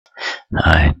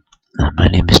Hi, my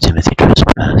name is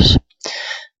Timothytrespas,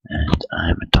 and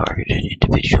I'm a targeted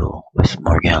individual with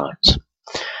Morgellons.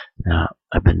 Now,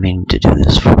 I've been meaning to do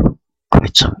this for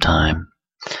quite some time.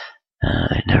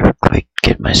 I never quite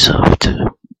get myself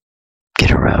to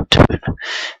get around to it.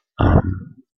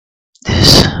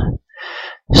 There's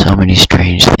so many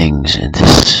strange things in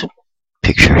this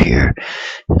picture here.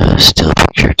 A still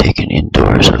picture taken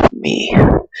indoors of me.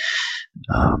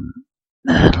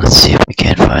 And let's see if we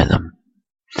can't find them.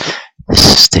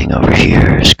 This thing over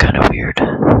here is kind of weird.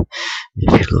 If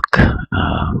you look at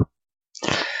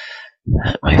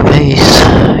my face,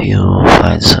 you'll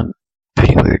find some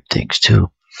pretty weird things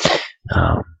too.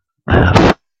 I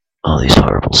have all these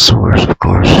horrible sores, of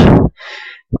course,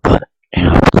 but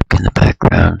look in the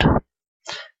background.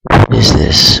 What is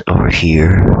this over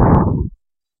here?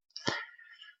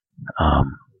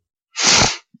 Um,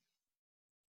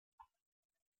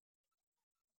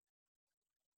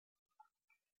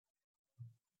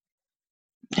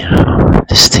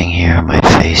 this thing here on my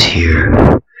face here,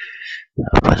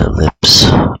 by the lips,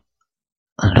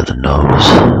 under the nose.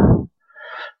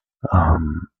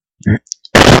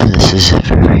 This is a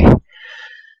very,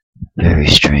 very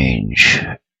strange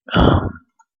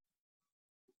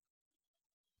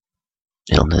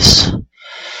illness,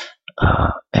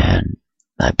 and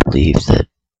I believe that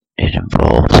it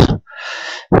involves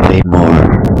way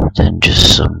more than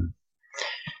just some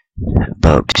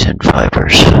bugs and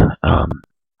fibers.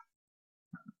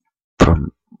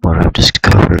 From what I've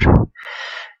discovered,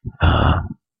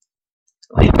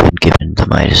 we've been given the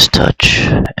Midas touch,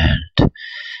 and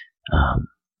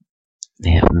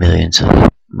we have millions of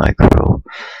micro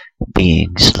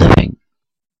beings living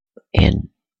in,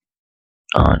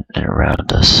 on, and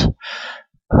around us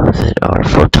that are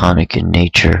photonic in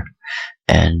nature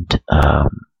and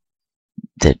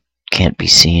that can't be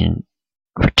seen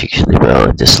particularly well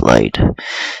in this light.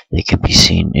 They can be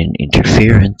seen in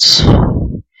interference.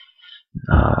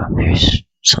 There's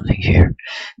something here,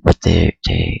 but they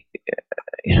they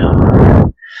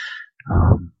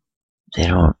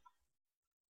don't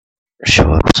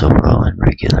show up so well in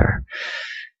regular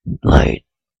light.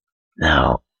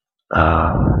 Now,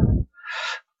 let's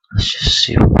just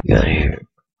see what we got here.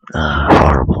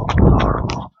 Horrible.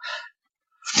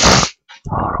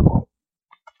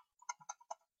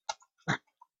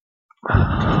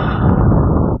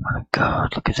 Oh my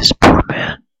God, look at this poor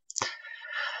man.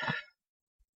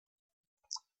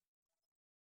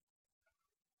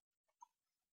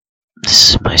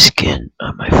 This is my skin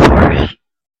on my forehead.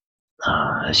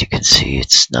 As you can see,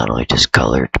 it's not only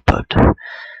discolored, but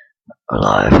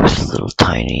alive with little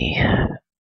tiny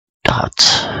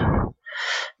dots.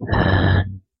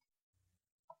 And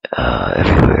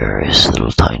everywhere is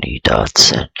little tiny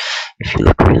dots. And if you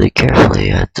look really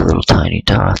carefully at the little tiny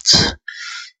dots,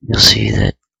 you'll see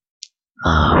that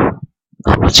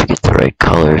once you get the right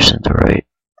colors and the right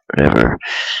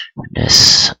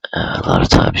whateverness, a lot of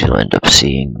times you'll end up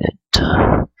seeing that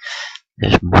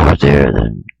there's more there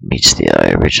than meets the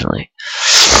eye originally.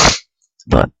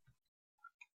 But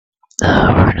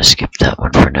we're gonna skip that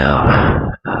one for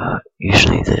now.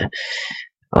 Usually the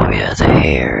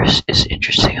hair is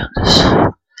interesting on this.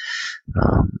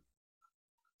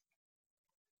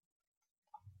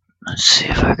 Let's see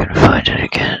if I can find it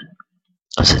again.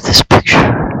 Was it this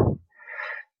picture?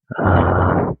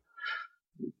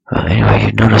 Anyway,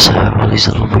 you notice I have all these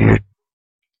little weird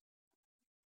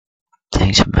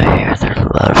things in my hair. They're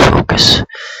a lot of focus,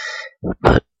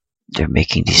 but they're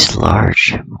making these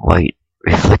large white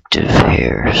reflective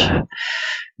hairs.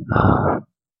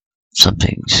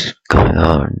 Something's going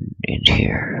on in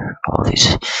here. All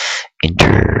these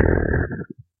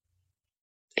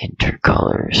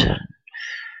intercolors and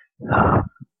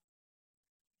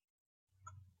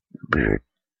weird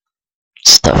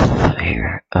stuff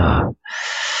here.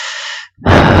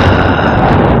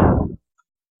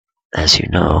 As you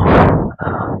know,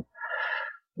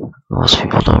 most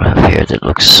people don't have hair that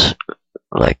looks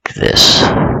like this,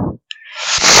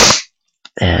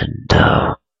 and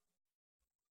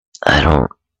I don't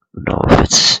know if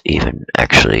it's even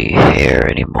actually hair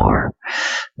anymore.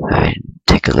 I mean,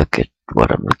 take a look at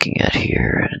what I'm looking at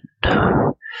here, and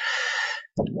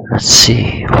let's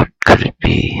see, what could it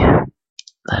be?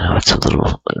 I know it's a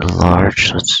little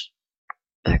large. Let's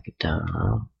back it down a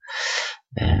little.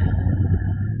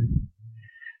 And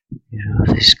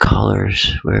these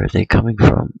colors, where are they coming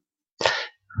from?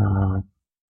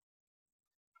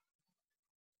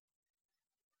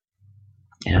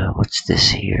 What's this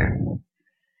here?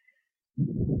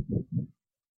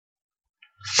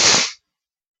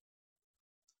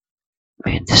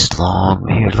 Man, this long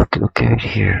here. Look right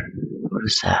here. What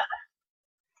is that?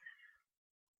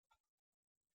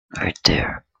 right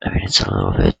there. I mean, it's a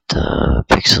little bit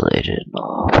pixelated and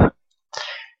all, but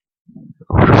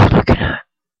what are we looking at?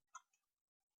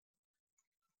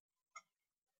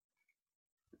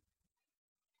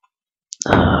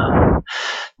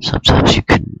 Sometimes you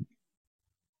can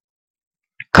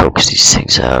coax these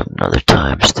things out, and other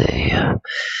times they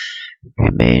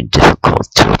remain difficult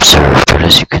to observe. But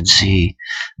as you can see,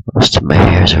 most of my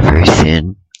hairs are very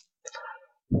thin.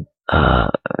 Uh,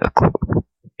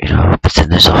 but then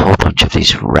there's a whole bunch of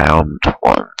these round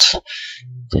ones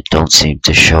that don't seem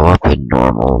to show up in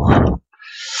normal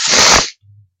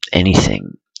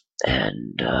anything.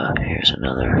 And here's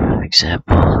another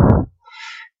example.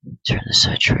 Turn the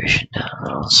saturation down a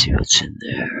little, see what's in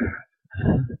there.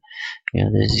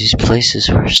 There's these places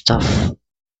where stuff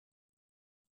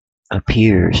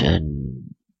appears,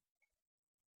 and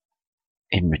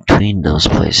in between those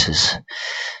places,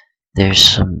 there's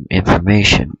some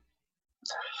information.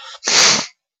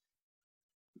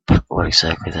 But what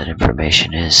exactly that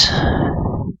information is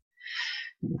a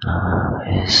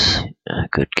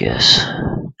good guess.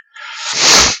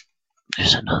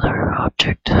 There's another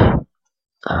object.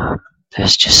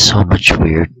 There's just so much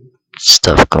weird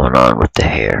stuff going on with the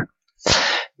hair.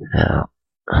 Now,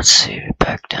 let's see,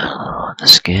 back down a little on the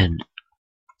skin.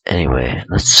 Anyway,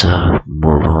 let's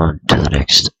move on to the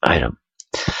next item.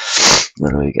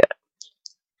 What do we got?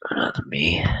 Another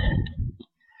me.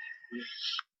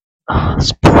 Oh,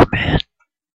 this poor man.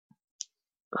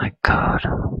 My God.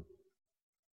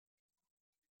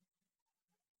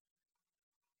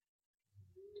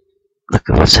 Look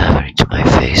at what's happening to my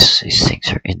face. These things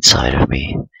are inside of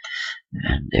me,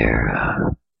 and they're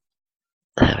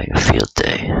having a field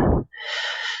day.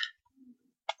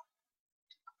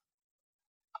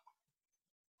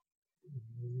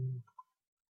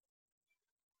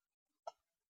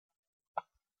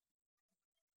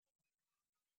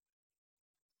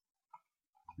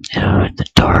 In the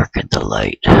dark and the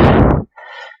light,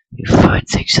 you find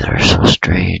things that are so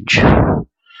strange.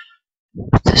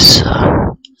 With this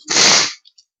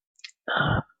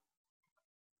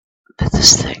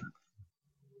thing,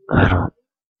 I don't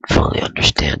fully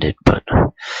understand it, but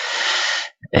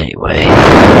anyway,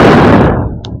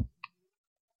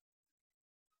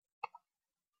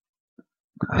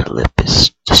 my lip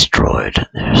is destroyed,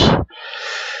 and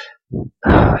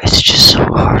it's just so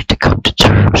hard to come to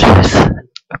terms with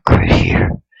right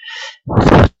here,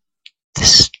 with what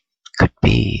this could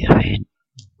be. I mean,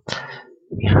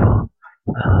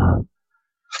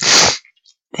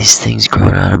 these things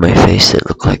growing out of my face that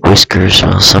look like whiskers.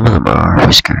 Well, some of them are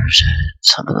whiskers, and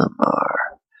some of them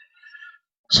are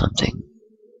something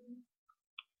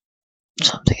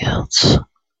else.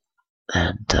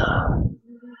 And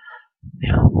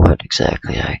what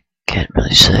exactly, I can't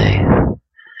really say.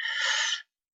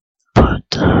 But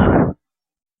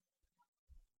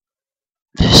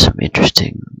there's some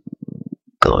interesting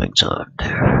goings on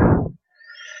there.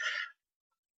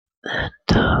 And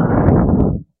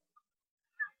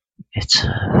it's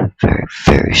a very,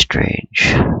 very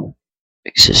strange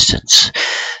existence.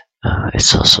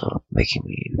 It's also making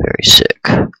me very sick.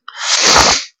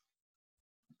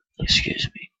 Excuse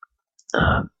me.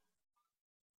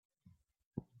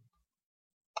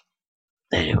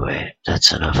 Anyway,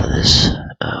 that's enough of this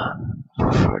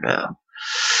for now.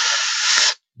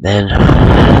 Then,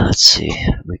 let's see,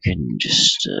 we can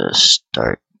just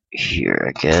start here,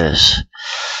 I guess.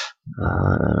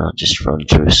 I'll just run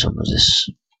through some of this,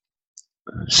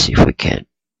 see if we can't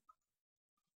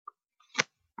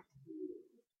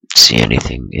see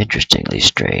anything interestingly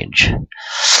strange.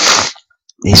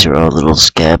 These are all little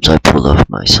scabs I pulled off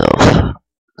myself.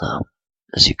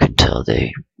 As you can tell,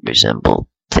 they resemble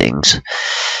things.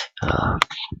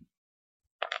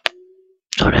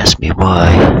 Don't ask me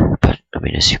why, but I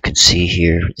mean, as you can see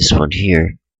here, this one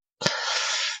here,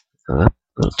 a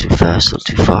little too fast, a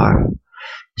little too far,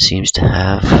 seems to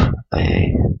have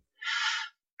a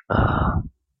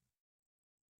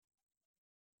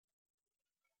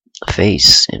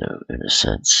face in a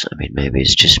sense. I mean, maybe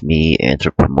it's just me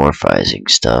anthropomorphizing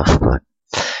stuff, but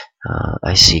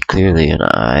I see clearly an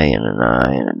eye and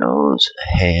a nose,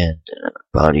 a hand, and a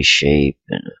body shape,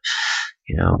 and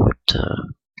but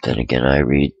then again, I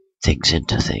read things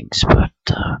into things, but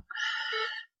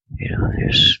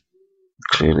there's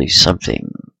clearly something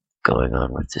going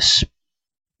on with this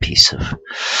piece of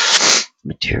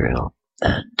material,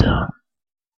 and I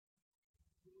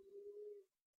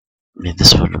mean,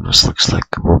 this one almost looks like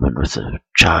a woman with a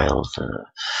child.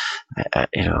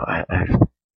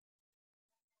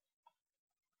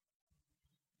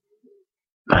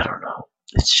 I don't know.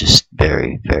 It's just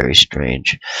very, very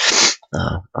strange.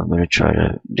 I'm going to try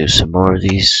to do some more of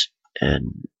these,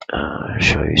 and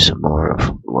show you some more of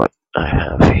what I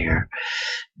have here,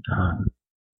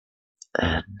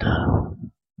 and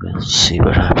we'll see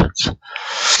what happens.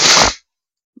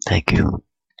 Thank you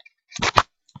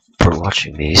for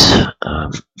watching these.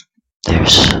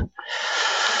 There's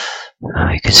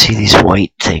you can see these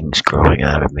white things growing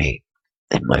out of me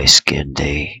in my skin.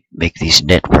 They make these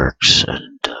networks,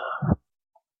 and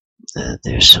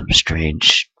there's some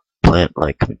strange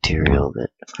plant-like material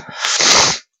that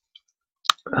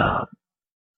I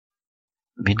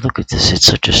mean, look at this. It's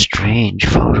such a strange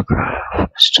photograph.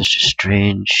 It's such a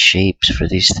strange shapes for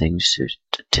these things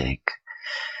to take.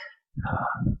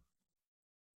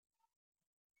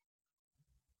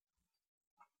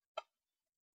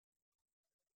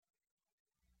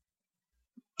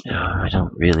 I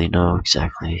don't really know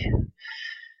exactly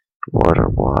what or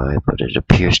why, but it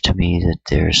appears to me that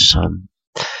there's some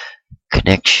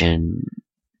connection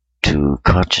to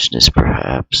consciousness,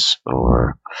 perhaps,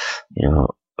 or,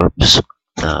 oops,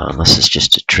 unless it's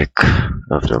just a trick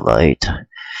of the light,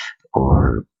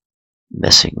 or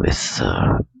messing with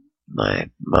my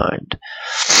mind.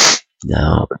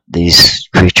 Now, these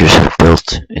creatures have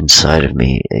built inside of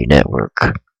me a network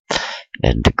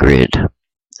and a grid,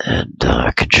 and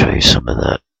I can show you some of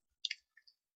that.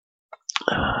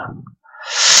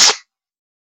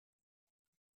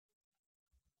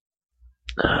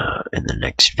 In the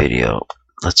next video.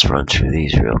 Let's run through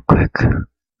these real quick.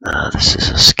 This is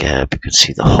a scab. You can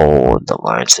see the hole and the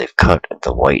lines they've cut and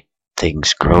the white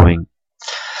things growing.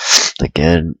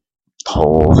 Again,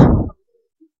 hole,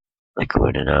 like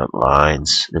going in and out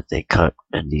lines that they cut,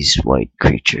 and these white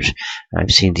creatures.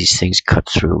 I've seen these things cut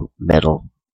through metal,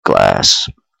 glass,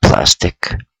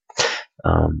 plastic.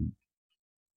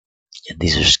 And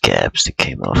these are scabs that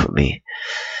came off of me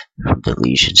from the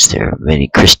lesions. There are many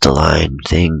crystalline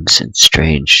things and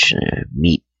strange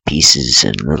meat pieces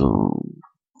and little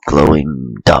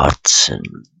glowing dots, and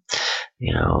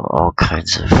all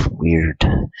kinds of weird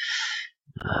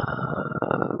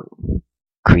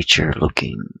creature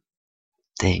looking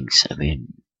things. I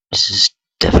mean, this is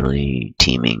definitely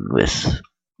teeming with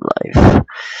life,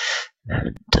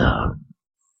 and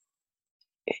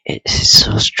it's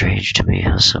so strange to me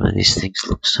how some of these things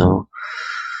look so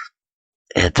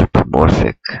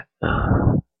anthropomorphic.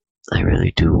 I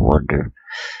really do wonder,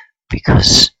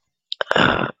 because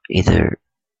either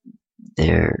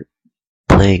they're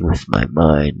playing with my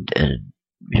mind and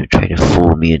trying to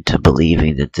fool me into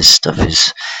believing that this stuff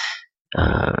is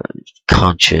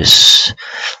conscious,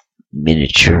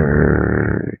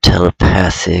 miniature,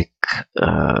 telepathic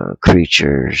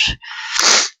creatures.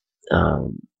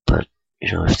 But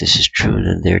if this is true,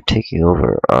 then they're taking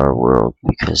over our world,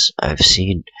 because I've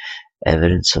seen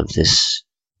evidence of this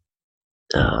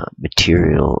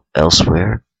material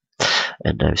elsewhere,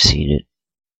 and I've seen it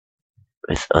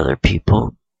with other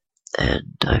people,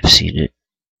 and I've seen it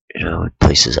in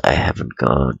places I haven't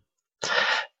gone.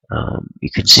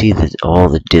 You can see that all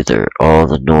the dither, all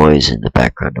the noise in the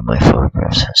background of my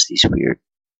photographs has these weird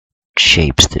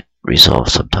shapes that resolve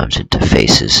sometimes into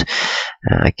faces.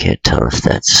 I can't tell if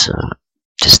that's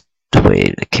just the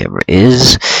way the camera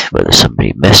is, whether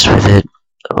somebody messed with it,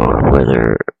 or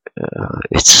whether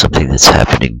it's something that's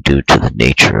happening due to the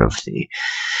nature of the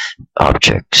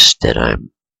objects that I'm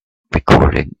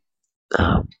recording.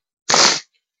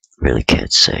 Really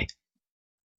can't say.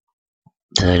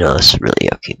 And I know this is really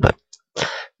yucky, but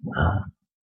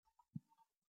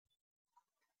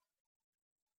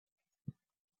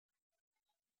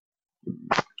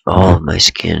all of my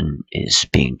skin is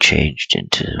being changed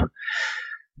into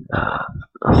a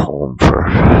home for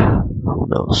who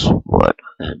knows what,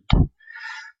 and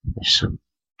there's some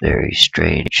very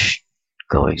strange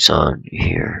goings on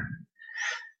here.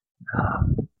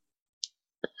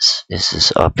 This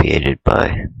is obviated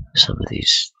by some of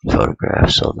these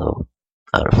photographs, although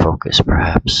out of focus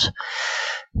perhaps.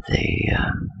 They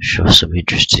show some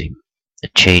interesting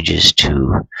changes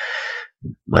to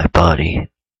my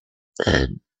body,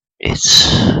 and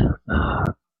it's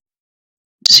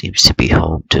seems to be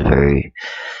home to very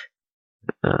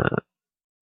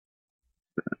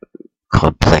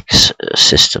complex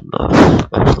system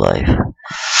of life.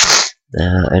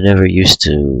 I never used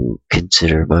to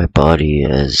consider my body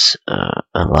as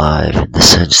alive, in the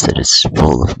sense that it's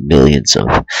full of millions of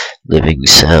living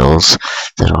cells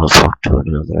that all talk to one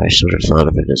another. I sort of thought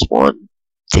of it as one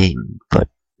thing, but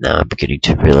now I'm beginning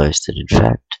to realize that in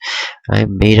fact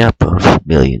I'm made up of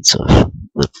millions of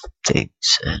little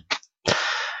things, and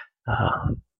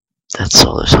that's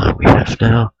all the time we have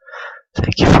now.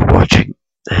 Thank you for watching,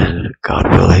 and God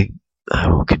willing, I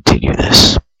will continue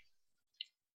this.